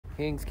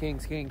Kings.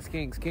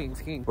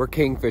 We're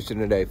king fishing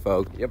today,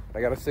 folks. Yep,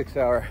 I got a 6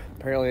 hour.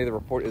 Apparently the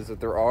report is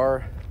that there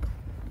are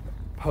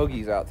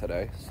pogies out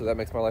today, so that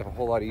makes my life a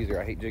whole lot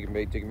easier. I hate jigging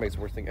bait. Jigging bait's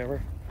the worst thing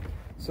ever.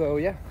 So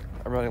yeah,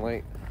 I'm running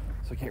late,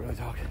 so I can't really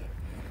talk.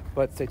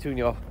 But stay tuned,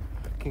 y'all.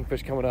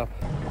 Kingfish coming up.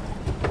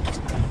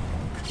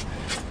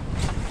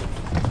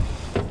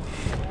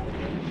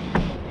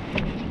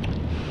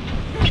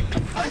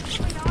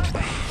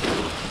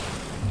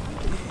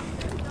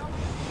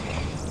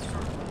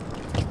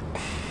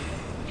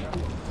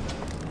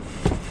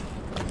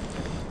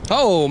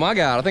 Oh my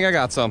God, I think I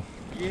got some.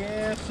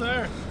 Yes,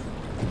 sir.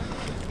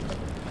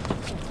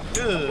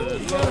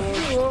 Good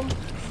Lord.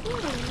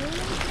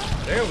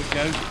 There we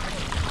go.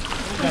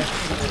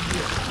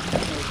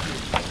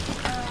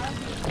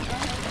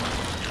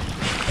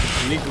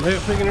 You need some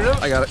help picking it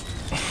up? I got it.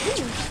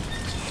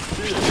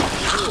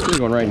 There's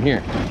one right in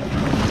here.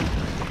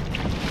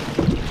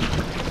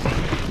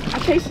 I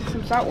tasted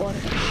some salt water.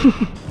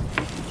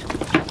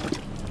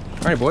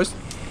 All right, boys.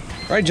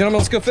 All right, gentlemen,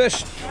 let's go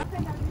fish.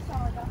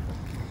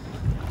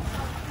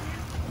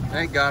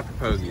 Thank God for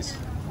pogies.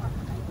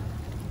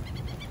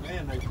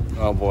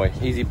 Oh boy,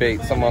 easy bait.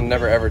 Something I'll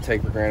never ever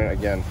take for granted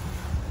again.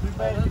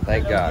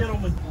 Thank God.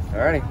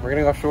 Alrighty, we're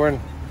gonna go offshore and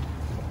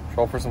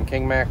troll for some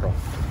king mackerel.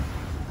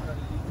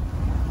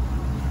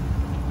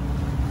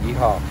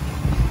 Yeehaw.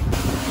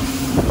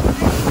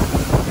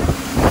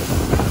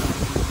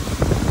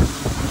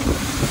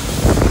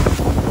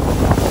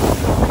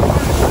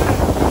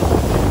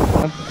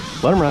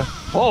 Let him run.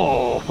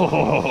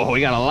 Oh,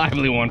 we got a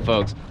lively one,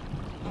 folks.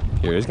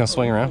 Here, he's gonna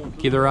swing around.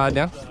 Keep the rod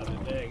down.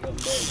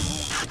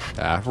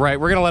 Right,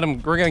 we're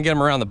gonna get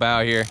him around the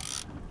bow here.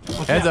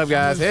 Heads up,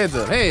 guys, heads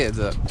up, heads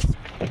up.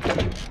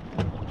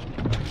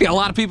 We got a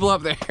lot of people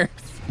up there.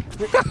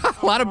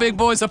 A lot of big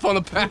boys up on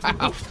the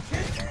bow.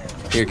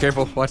 Here,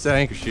 careful, watch that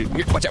anchor shoot.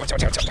 Here, watch out. I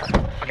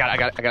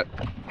got it.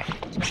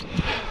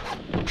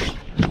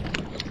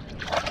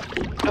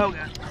 Oh,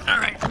 God. All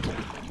right.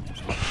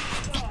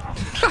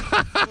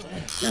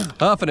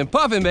 Huffing and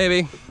puffing,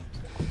 baby.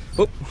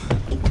 Whoop.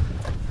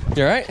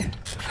 You all right?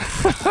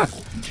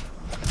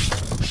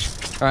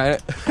 All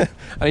right,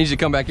 I need you to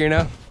come back here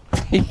now.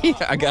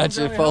 I got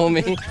you, follow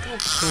me. Ring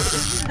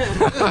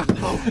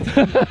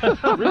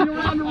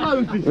around the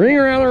rosy. Ring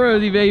around the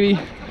rosy, baby.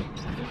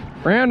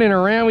 Round and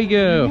around we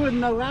go. You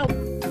wouldn't know how.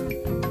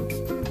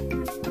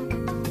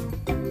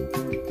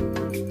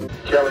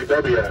 Kelly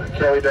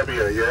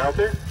W, you out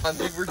there?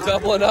 Dude, we're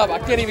doubling up. I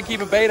can't even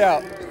keep a bait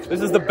out.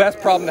 This is the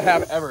best problem to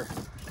have ever.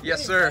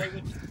 Yes, sir.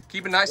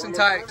 Keep it nice and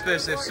tight,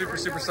 especially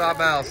super soft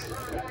mouths.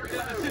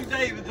 Two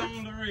Davids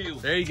on the reel.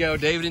 There you go,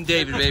 David and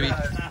David, baby.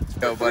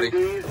 Go, buddy.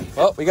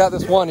 Well, we got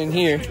this one in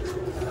here.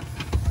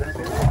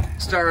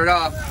 Started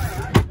off.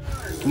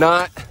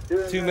 Not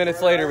 2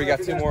 minutes later, we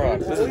got 2 more on.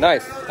 This is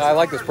nice. I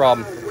like this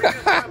problem.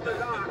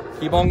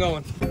 Keep on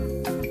going.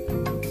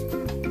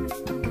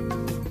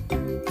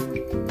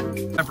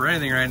 Not for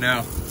anything right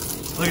now.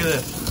 Look at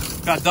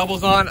this. Got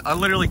doubles on. I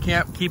literally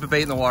can't keep a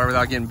bait in the water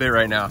without getting bit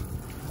right now.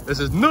 This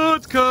is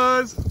nuts,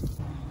 cuz.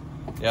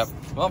 Yep.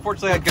 Well,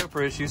 unfortunately, I had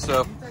GoPro issues,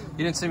 so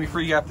you didn't see me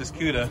free gap this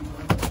cuda.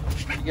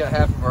 You got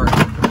half of our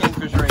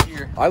kingfish right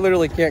here. I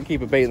literally can't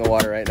keep a bait in the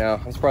water right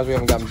now. I'm surprised we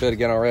haven't gotten bit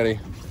again already.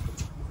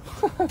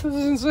 This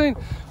is insane.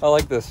 I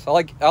like this. I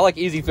like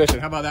easy fishing.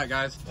 How about that,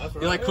 guys?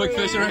 You like quick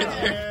fishing right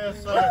there?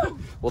 Yes, sir.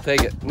 We'll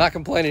take it. Not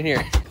complaining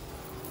here.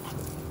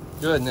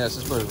 Goodness,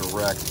 this bird is a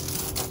wreck.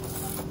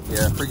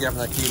 Yeah, free gapping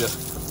that cuda.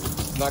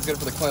 Not good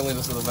for the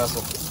cleanliness of the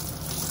vessel.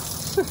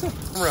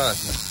 Run.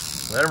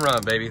 Let them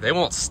run, baby. They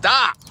won't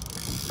stop.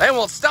 They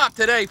won't stop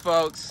today,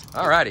 folks.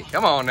 Alrighty,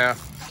 come on now.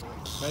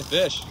 Nice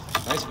fish.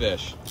 Nice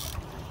fish.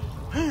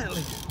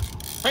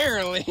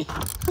 Apparently.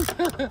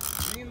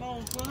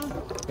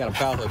 Got a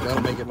foul hook.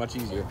 That'll make it much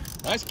easier.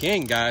 Nice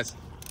king, guys.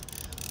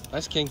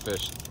 Nice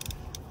kingfish.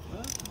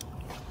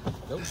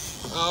 Nope.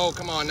 Oh,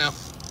 come on now.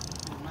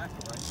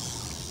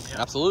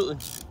 Absolutely.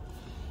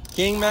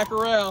 King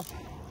mackerel.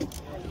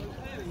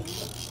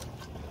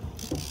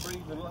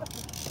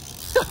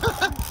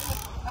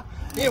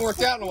 You ain't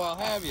worked out in a while,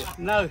 have you?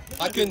 No.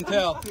 I couldn't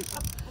tell.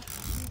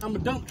 I'm a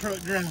dump truck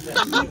driver.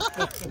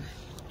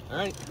 All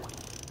right.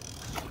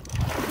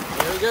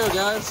 There we go,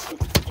 guys.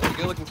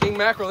 Good looking king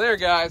mackerel there,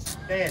 guys.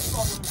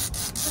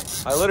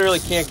 I literally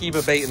can't keep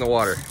a bait in the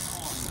water.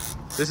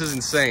 This is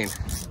insane.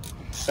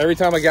 Every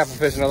time I gap a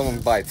fish, another one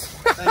bites.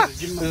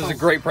 This is a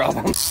great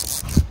problem.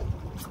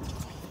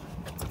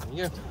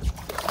 There you go.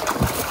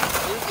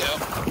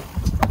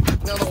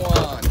 Another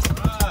one.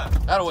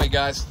 Out of the way,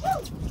 guys.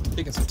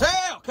 Kicking some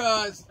tail,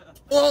 cuz.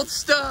 Won't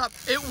stop.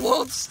 It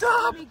won't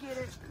stop. Let me get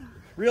it.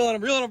 Reel on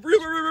him, reel on him.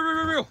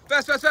 Reel.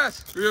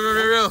 Fast.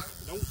 Reel.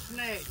 Don't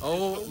snag.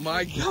 Oh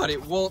my God,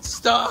 it won't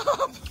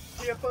stop.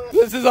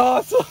 This is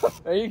awesome.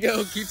 There you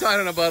go. Keep tight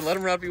on him, bud. Let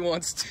him run if he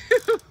wants to.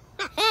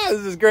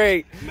 This is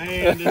great.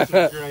 Man, this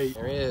is great.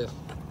 There he is.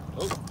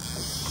 Oh,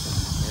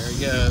 there he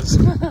goes.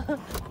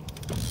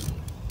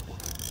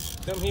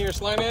 Come here,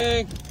 slimy.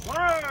 Hey.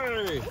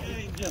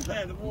 He ain't jump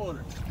out of the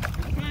water.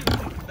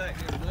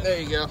 There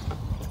you go.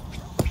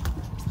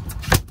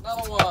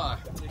 Oh,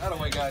 that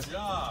away, guys. Good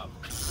job.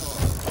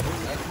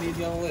 Nice and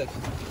easy on the lift.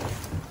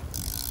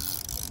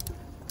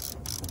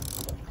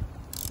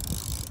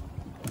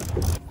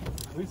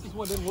 At least this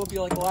one didn't whoop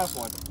you like the last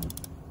one.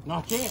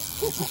 Not yet.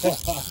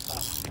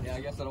 Yeah,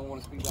 I guess I don't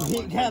want to speak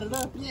You ain't got it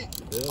up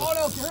yet. Oh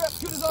no, hurry up,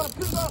 scoot us on,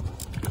 scoot us on.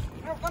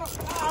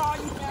 Ah,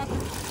 you bastard.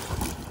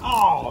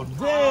 Oh,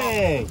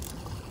 dang.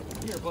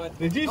 Here, bud.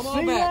 Did you Come see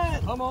on back.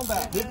 that? Come on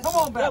back. Come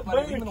on back, That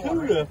buddy. Give me the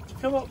water. barracuda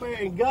come up there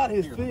and got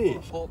his Here,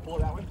 fish. Pull it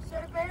that way. Is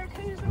there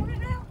barracudas on it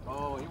now?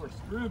 Oh, you were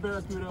screwed,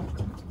 barracuda.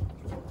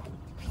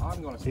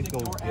 I'm gonna stick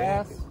gonna your jack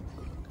ass.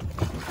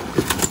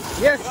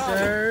 Yes,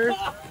 sir.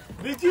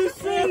 Did you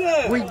see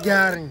that? We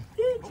got him.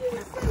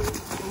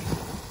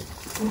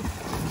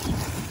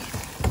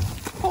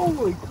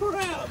 Holy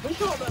crap. We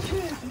talking about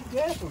fish. He's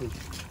definitely.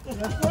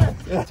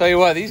 Tell you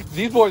what,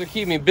 these boys are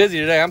keeping me busy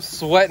today. I'm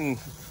sweating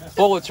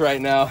bullets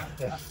right now.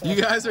 You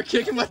guys are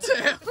kicking my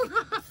tail.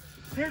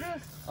 Here it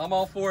is. I'm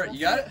all for it. You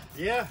got it?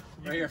 Yeah.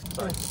 Right here.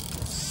 Sorry.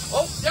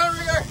 Oh, down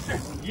rigger.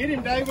 Get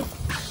him, David.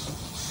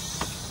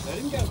 Let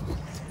him go.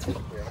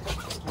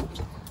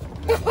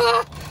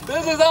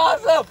 This is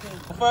awesome.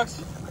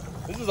 Folks,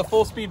 this is a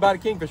full speed body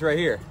kingfish right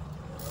here.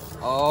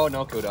 Oh,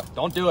 no, Kuda.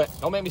 Don't do it.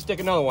 Don't make me stick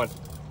another one.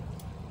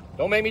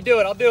 Don't make me do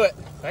it. I'll do it.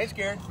 I ain't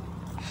scared.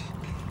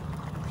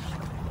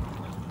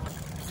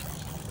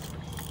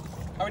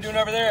 How we doing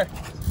over there?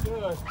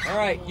 Good. All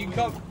right, you can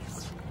come.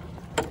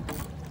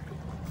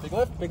 Big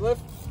lift, big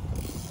lift.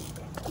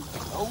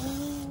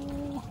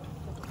 Oh.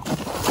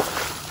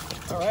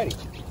 All righty.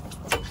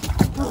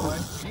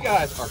 You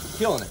guys are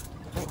killing it.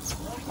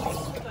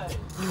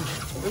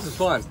 This is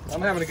fun.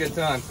 I'm having a good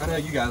time. I know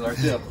you guys are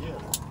too.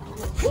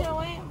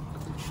 Still am.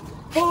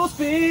 Full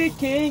speed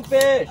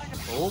kingfish.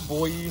 Oh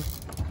boy.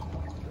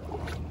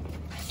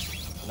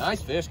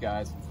 Nice fish,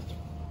 guys.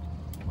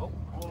 Oh,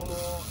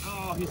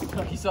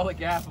 he saw the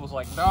gas and was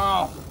like,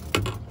 no,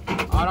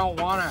 I don't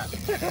want it.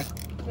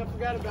 I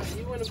forgot about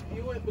you.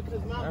 You went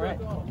because my All right.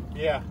 broke off.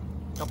 Yeah.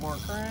 Couple more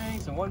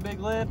cranks and one big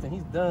lift and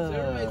he's done.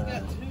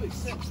 Everybody's got two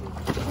exceptions.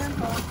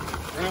 Grandpa.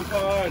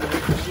 Grandpa and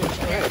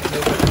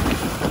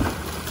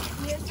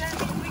Yes, sir.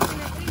 We can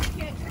at least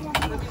catch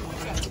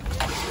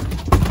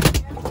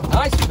one.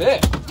 Nice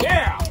fish.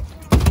 Yeah.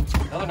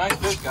 Another nice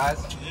fish, guys.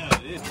 yeah,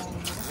 it is.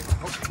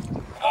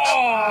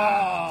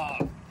 Oh,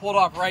 pulled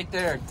off right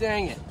there.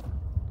 Dang it.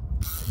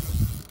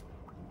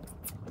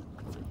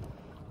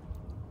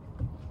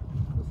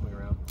 Let's swing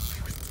around.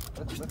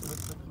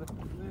 Lift.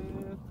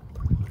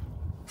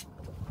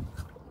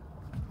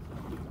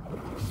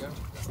 There you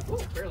go. Ooh,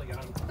 barely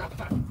got him.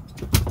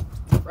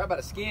 Right by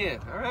the skin.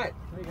 All right.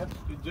 There you go.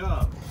 Good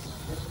job.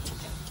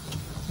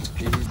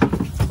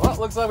 Well, it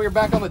looks like we're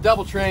back on the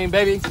double train,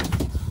 baby.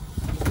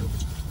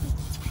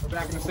 We're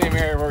back in the same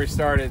area where we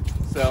started,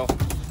 so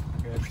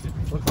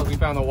looks like we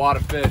found a wad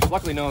of fish.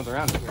 Luckily, no one's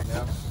around here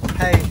now.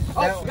 Hey,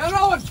 Oh, got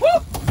another one! Woo!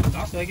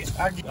 I'll take it.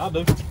 I'll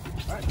do.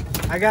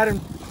 I got him.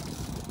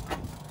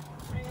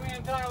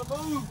 Man, Tyler,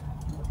 move.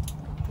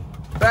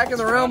 Back in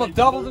the realm of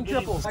doubles and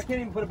triples. I can't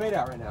even put a bait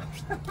out right now.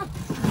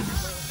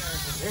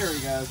 There he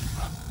goes.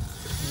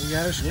 We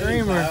got a Yeah,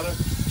 screamer. Tyler.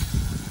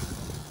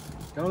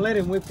 Don't let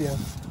him whip you.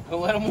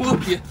 Don't let him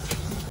whoop you.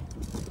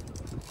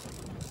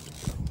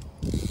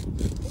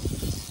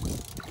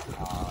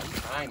 Oh,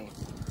 tiny.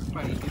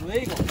 Tiny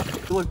illegal.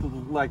 It looked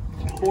like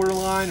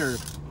borderline or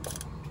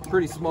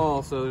pretty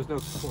small, so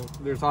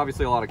there's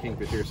obviously a lot of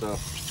kingfish here, so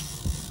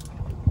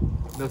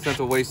no sense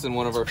of wasting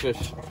one of our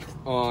fish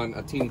on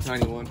a teeny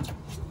tiny one.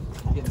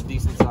 Getting a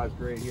decent sized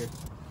grade here.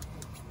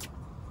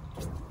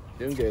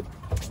 Doing good.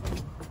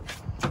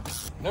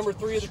 Number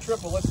 3 of the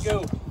triple, let's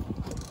go.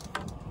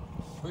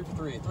 3 for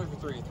 3, 3 for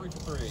 3, 3 for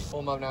 3. Pull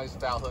him up now, he's a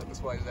foul hook, that's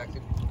why he's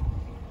active.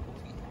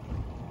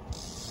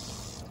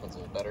 This one's a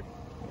little better.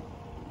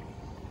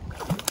 A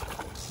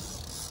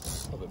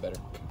little bit better.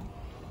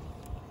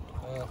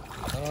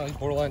 Oh, he's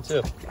borderline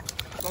too.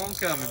 Song's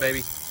coming,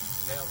 baby.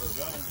 Now the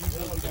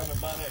gonna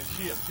buy that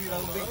ship. See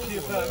that big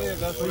ship out there?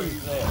 That's where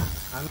he's at.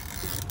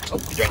 Oh,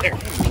 he's right there.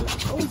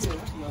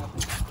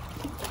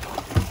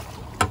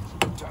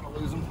 Trying to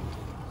lose him.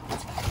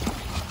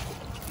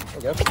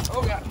 There we go.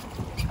 Oh, God.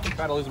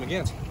 Try to lose him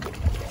again.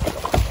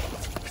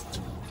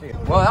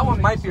 Well, that one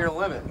might be our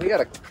limit. We got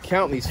to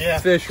count these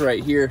fish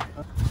right here.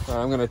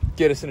 I'm going to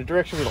get us in a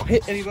direction we don't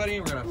hit anybody,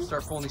 and we're going to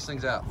start pulling these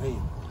things out.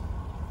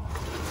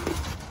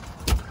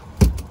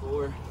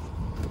 4.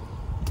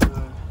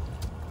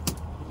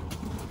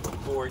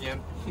 4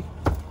 again.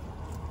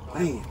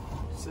 Man.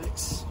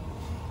 6.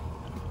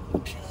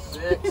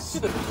 6.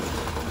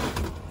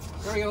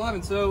 There we go,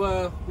 11.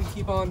 So we can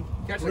keep on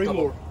catching 3 a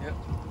couple more. Yep.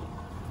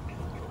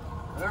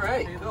 All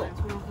right. Cool.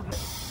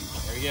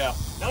 There you go.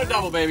 Another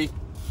double, baby.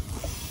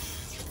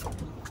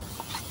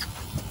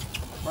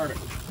 Perfect.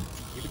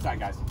 Keep it tight,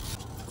 guys.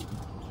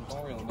 Keep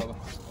on reeling, Bubba.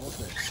 Almost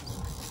there.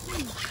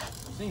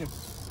 Seen him.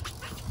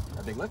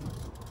 A big lift.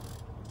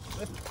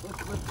 Lift.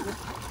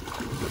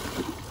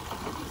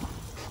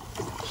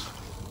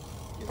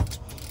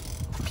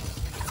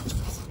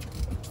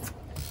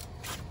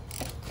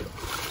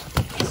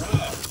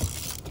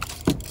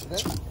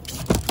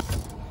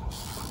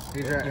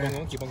 He's right Keep on here.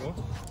 going, keep on going.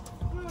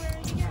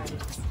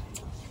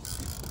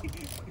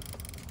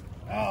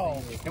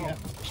 Oh, Come on.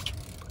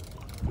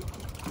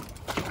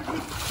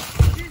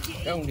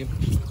 Go on, dude.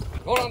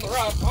 Hold on the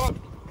rod, come on.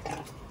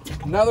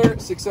 Another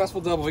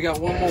successful double. We got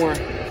one more.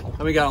 And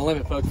we got a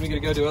limit, folks. We gotta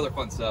go do other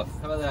fun stuff.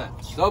 How about that?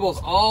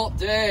 Doubles all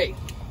day.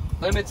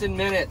 Limits in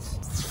minutes.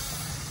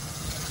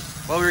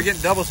 Well, we were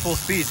getting doubles full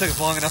speed. It took us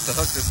long enough to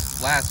hook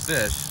this last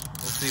fish.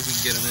 We'll see if we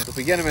can get him in. If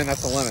we get him in,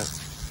 that's the limit,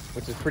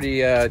 which is pretty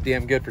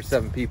damn good for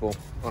 7 people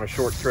on a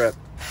short trip.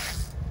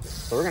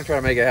 So we're gonna try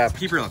to make it happen.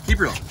 Keep reeling, keep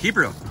reeling, keep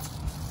reeling.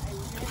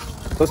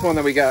 This one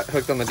that we got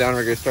hooked on the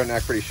downrigger is starting to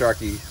act pretty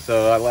sharky,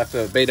 so I left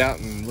the bait out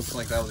and looks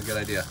like that was a good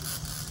idea.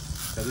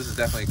 So this is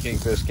definitely a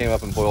kingfish. Came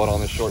up and boiled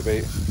on this short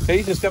bait. Hey,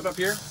 you just step up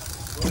here.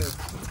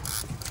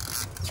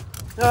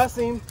 No, I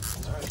see him.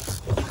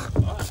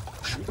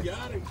 you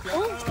got him,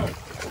 Kyle.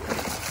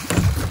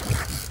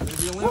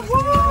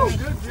 Woo-hoo!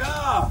 Good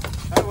job.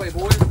 By the way,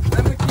 boys,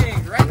 lemon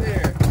kings right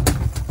there.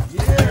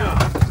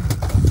 Yeah.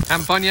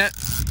 Having fun yet?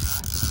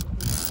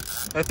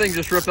 That thing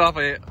just ripped off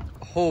a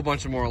whole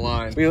bunch of more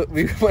lines. We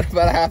went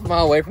about a half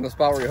mile away from the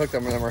spot where we hooked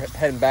them, and then we're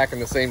heading back in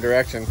the same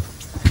direction.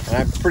 And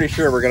I'm pretty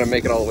sure we're gonna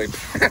make it all the way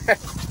back.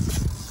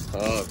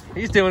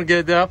 He's doing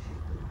good though.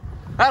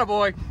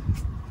 Attaboy.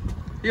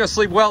 You're gonna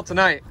sleep well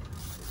tonight.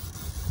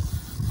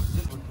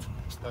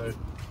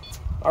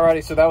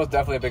 Alrighty, so that was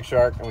definitely a big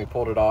shark, and we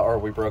pulled it off, or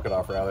we broke it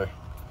off rather.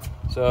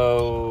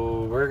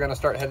 So we're gonna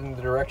start heading in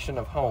the direction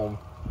of home.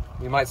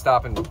 We might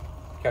stop and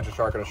catch a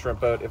shark on a shrimp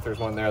boat if there's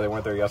one there. They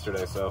weren't there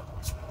yesterday, so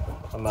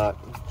I'm not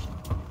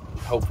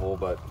hopeful,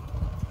 but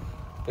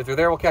if they're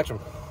there, we'll catch them.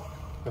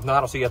 If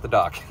not, I'll see you at the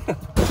dock.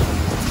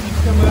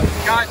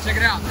 Guys, check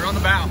it out. They're on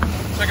the bow.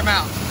 Check them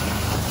out.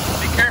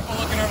 Be careful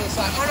looking over the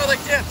side. Oh no, they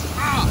dipped.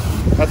 Ah!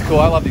 That's cool.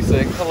 I love these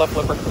things. I love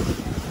flipper.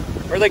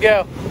 Where'd they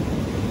go?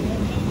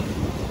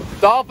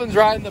 Dolphins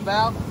riding the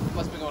bow.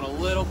 Must be going a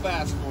little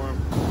fast for them.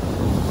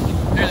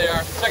 There they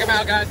are. Check them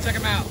out, guys. Check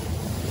them out.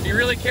 Be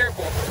really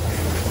careful.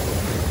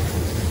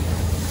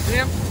 See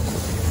them?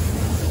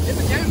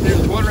 Yeah,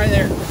 there's one right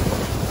there.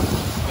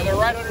 And they're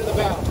right under the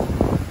bow.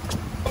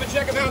 Come and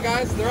check them out,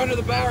 guys. They're under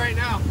the bow right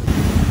now.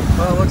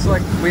 Well, it looks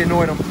like we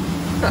annoyed them.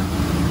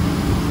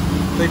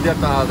 They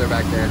dipped out of there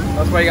back there.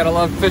 That's why you gotta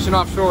love fishing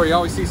offshore. You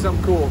always see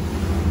something cool.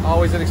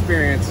 Always an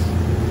experience.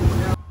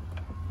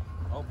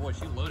 Oh boy,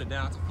 she loaded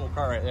down. It's a full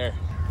car right there.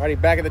 Alrighty,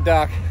 back at the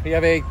dock. We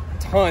have a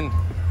ton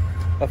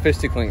of fish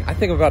to clean. I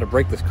think I'm about to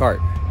break this cart.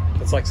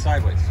 It's like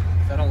sideways.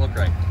 That don't look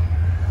right.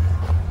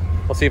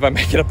 We'll see if I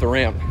make it up the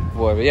ramp.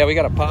 Boy, but yeah, we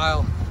got a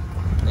pile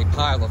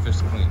of fish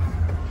to clean.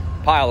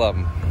 Pile of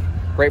them.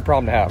 Great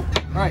problem to have.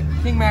 All right,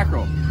 king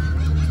mackerel.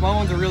 Small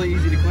ones are really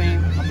easy to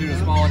clean. I'm doing a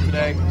small one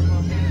today.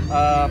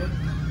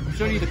 I'm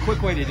showing you the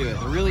quick way to do it.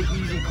 The really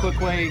easy, quick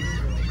way,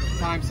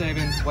 time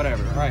saving,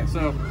 whatever. All right,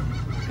 so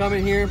come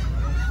in here.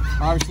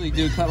 Obviously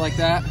do a cut like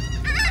that.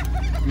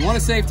 If you want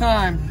to save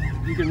time,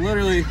 you can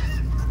literally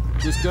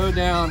just go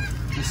down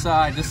the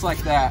side just like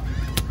that.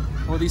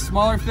 With these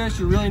smaller fish,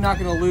 you're really not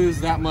going to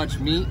lose that much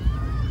meat.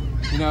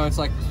 You know, it's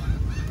like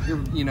you're,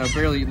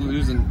 barely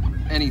losing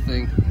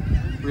anything,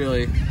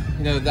 really.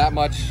 That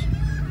much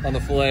on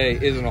the fillet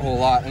isn't a whole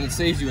lot, and it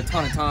saves you a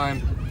ton of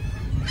time.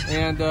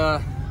 And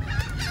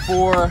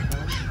for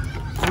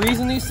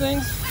freezing these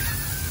things,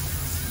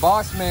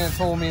 Boss Man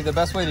told me the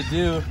best way to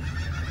do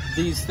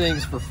these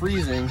things for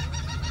freezing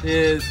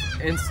is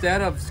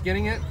instead of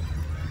skinning it,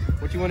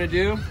 what you want to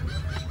do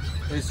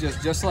is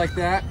just like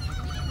that,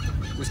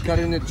 just cut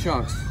it into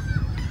chunks.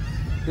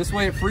 This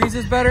way it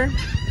freezes better,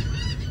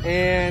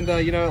 and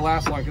it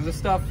lasts long, because this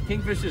stuff,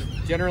 kingfish is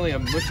generally a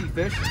mushy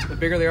fish. The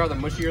bigger they are, the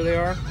mushier they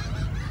are.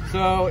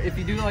 So if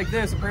you do it like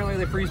this, apparently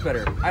they freeze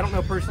better. I don't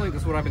know personally,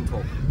 this is what I've been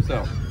told.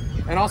 So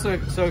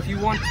if you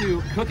want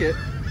to cook it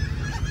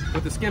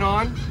with the skin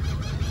on,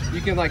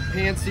 you can like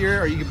pan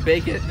sear, or you can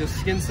bake it just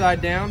skin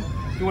side down.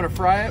 If you want to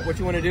fry it, what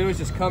you want to do is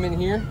just come in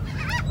here,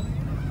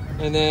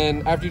 and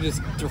then after you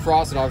just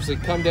defrost it, obviously,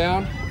 come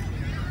down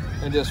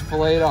and just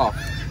fillet it off.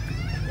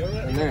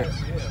 And there,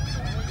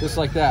 just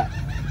like that.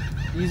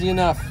 Easy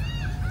enough.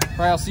 All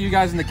right, I'll see you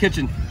guys in the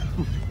kitchen.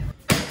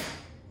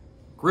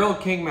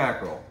 Grilled king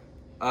mackerel.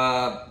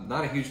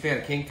 Not a huge fan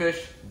of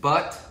kingfish,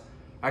 but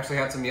I actually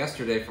had some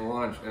yesterday for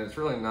lunch, and it's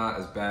really not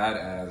as bad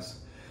as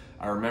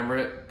I remember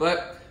it,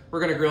 but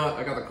we're gonna grill it.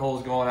 I got the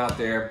coals going out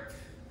there.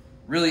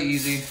 Really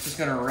easy. Just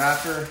gonna wrap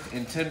her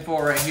in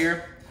tinfoil right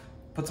here,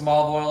 put some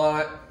olive oil on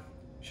it,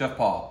 Chef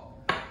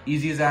Paul.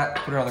 Easy as that,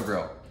 put her on the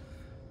grill.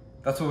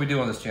 That's what we do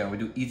on this channel. We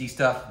do easy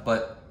stuff,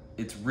 but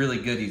it's really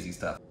good easy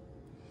stuff.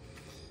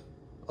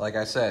 Like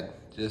I said,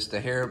 just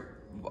a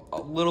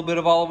little bit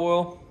of olive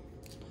oil,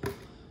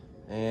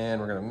 and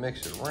we're gonna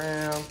mix it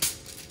around,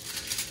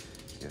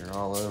 get her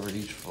all over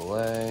each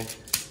fillet.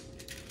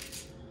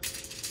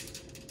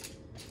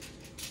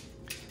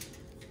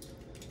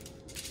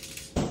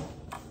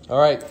 All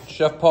right,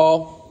 Chef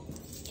Paul.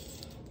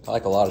 I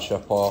like a lot of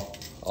Chef Paul.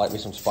 I like me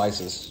some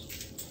spices.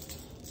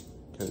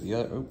 Go to the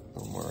other,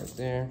 one more right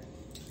there.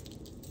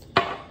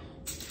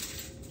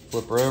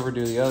 Flip her over,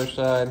 do the other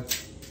side.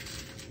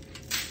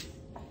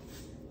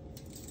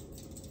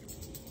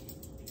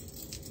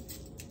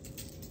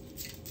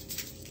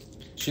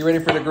 She ready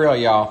for the grill,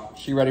 y'all.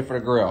 She ready for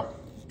the grill.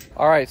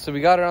 All right, so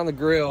we got it on the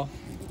grill.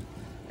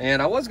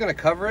 And I was gonna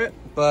cover it,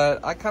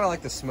 but I kind of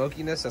like the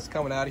smokiness that's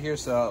coming out of here,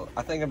 so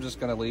I think I'm just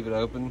gonna leave it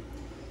open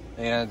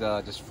and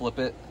just flip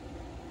it.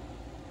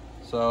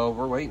 So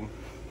we're waiting.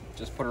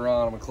 Just put her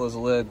on, I'm gonna close the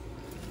lid,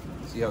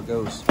 see how it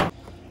goes.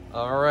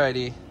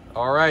 Alrighty,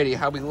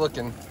 how we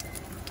looking?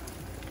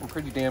 Looking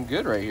pretty damn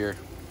good right here.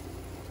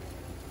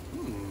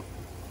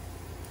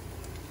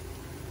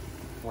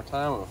 More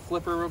time on a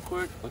flipper real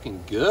quick.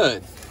 Looking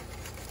good.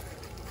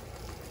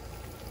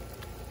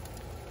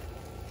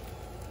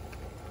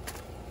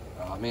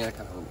 Oh man, I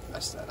kind of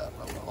messed that up.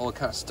 Oh, it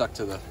kind of stuck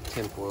to the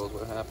tin foil is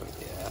what happened.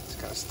 Yeah, it's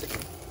kind of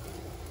sticking.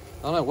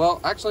 I don't know.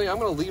 Well, actually, I'm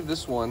going to leave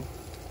this one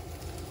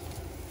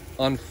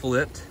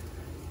unflipped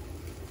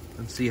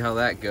and see how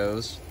that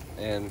goes.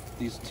 And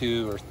these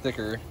two are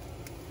thicker.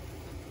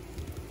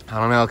 I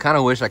don't know. I kind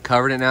of wish I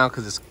covered it now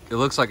because it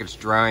looks like it's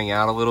drying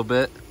out a little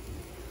bit.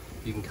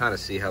 You can kind of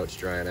see how it's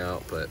drying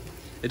out, but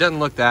it doesn't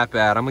look that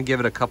bad. I'm going to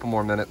give it a couple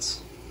more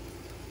minutes.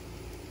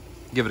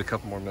 Give it a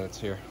couple more minutes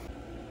here.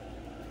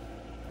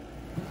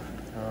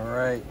 All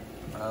right,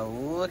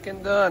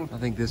 looking done. I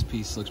think this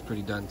piece looks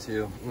pretty done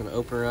too. I'm gonna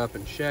open her up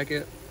and check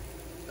it.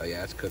 Oh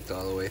yeah, it's cooked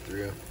all the way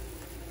through.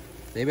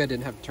 Maybe I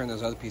didn't have to turn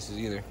those other pieces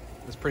either.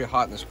 It's pretty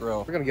hot in this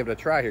grill. We're gonna give it a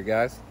try here,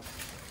 guys.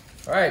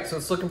 All right, so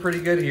it's looking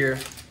pretty good here.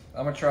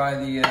 I'm gonna try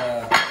the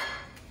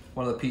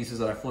one of the pieces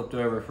that I flipped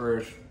over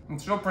first.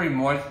 It's still pretty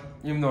moist,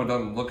 even though it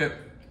doesn't look it.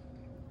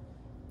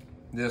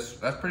 That's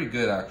pretty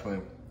good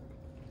actually.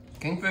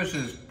 Kingfish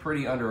is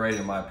pretty underrated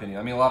in my opinion.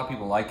 I mean, a lot of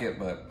people like it,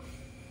 but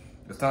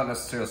it's not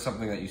necessarily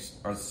something that you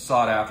are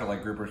sought after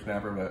like grouper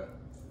snapper, but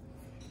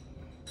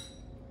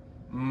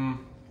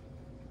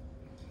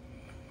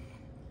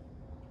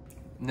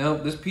no,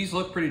 this piece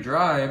looked pretty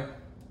dry.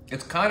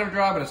 It's kind of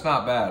dry, but it's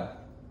not bad.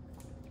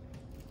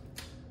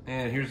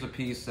 And here's the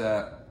piece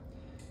that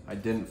I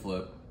didn't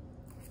flip.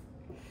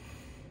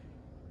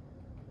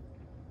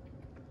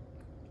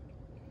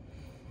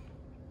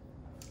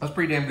 That's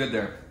pretty damn good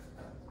there.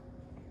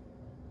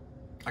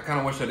 I kind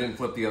of wish I didn't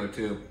flip the other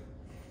two.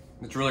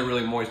 It's really,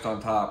 really moist on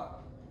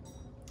top.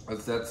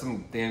 That's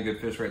some damn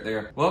good fish right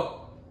there.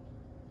 Well,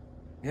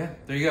 yeah,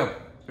 there you go.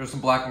 There's some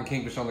blackened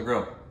kingfish on the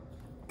grill.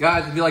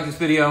 Guys, if you like this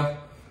video,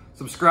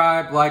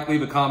 subscribe, like,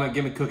 leave a comment,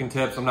 give me cooking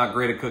tips. I'm not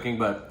great at cooking,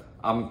 but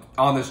I'm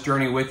on this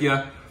journey with you.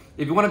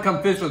 If you want to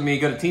come fish with me,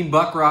 go to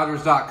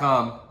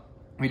teambuckrodders.com.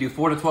 We do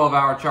 4 to 12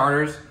 hour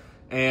charters,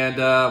 and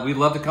we'd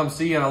love to come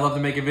see you, and I'd love to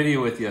make a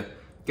video with you.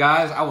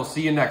 Guys, I will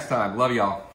see you next time. Love y'all.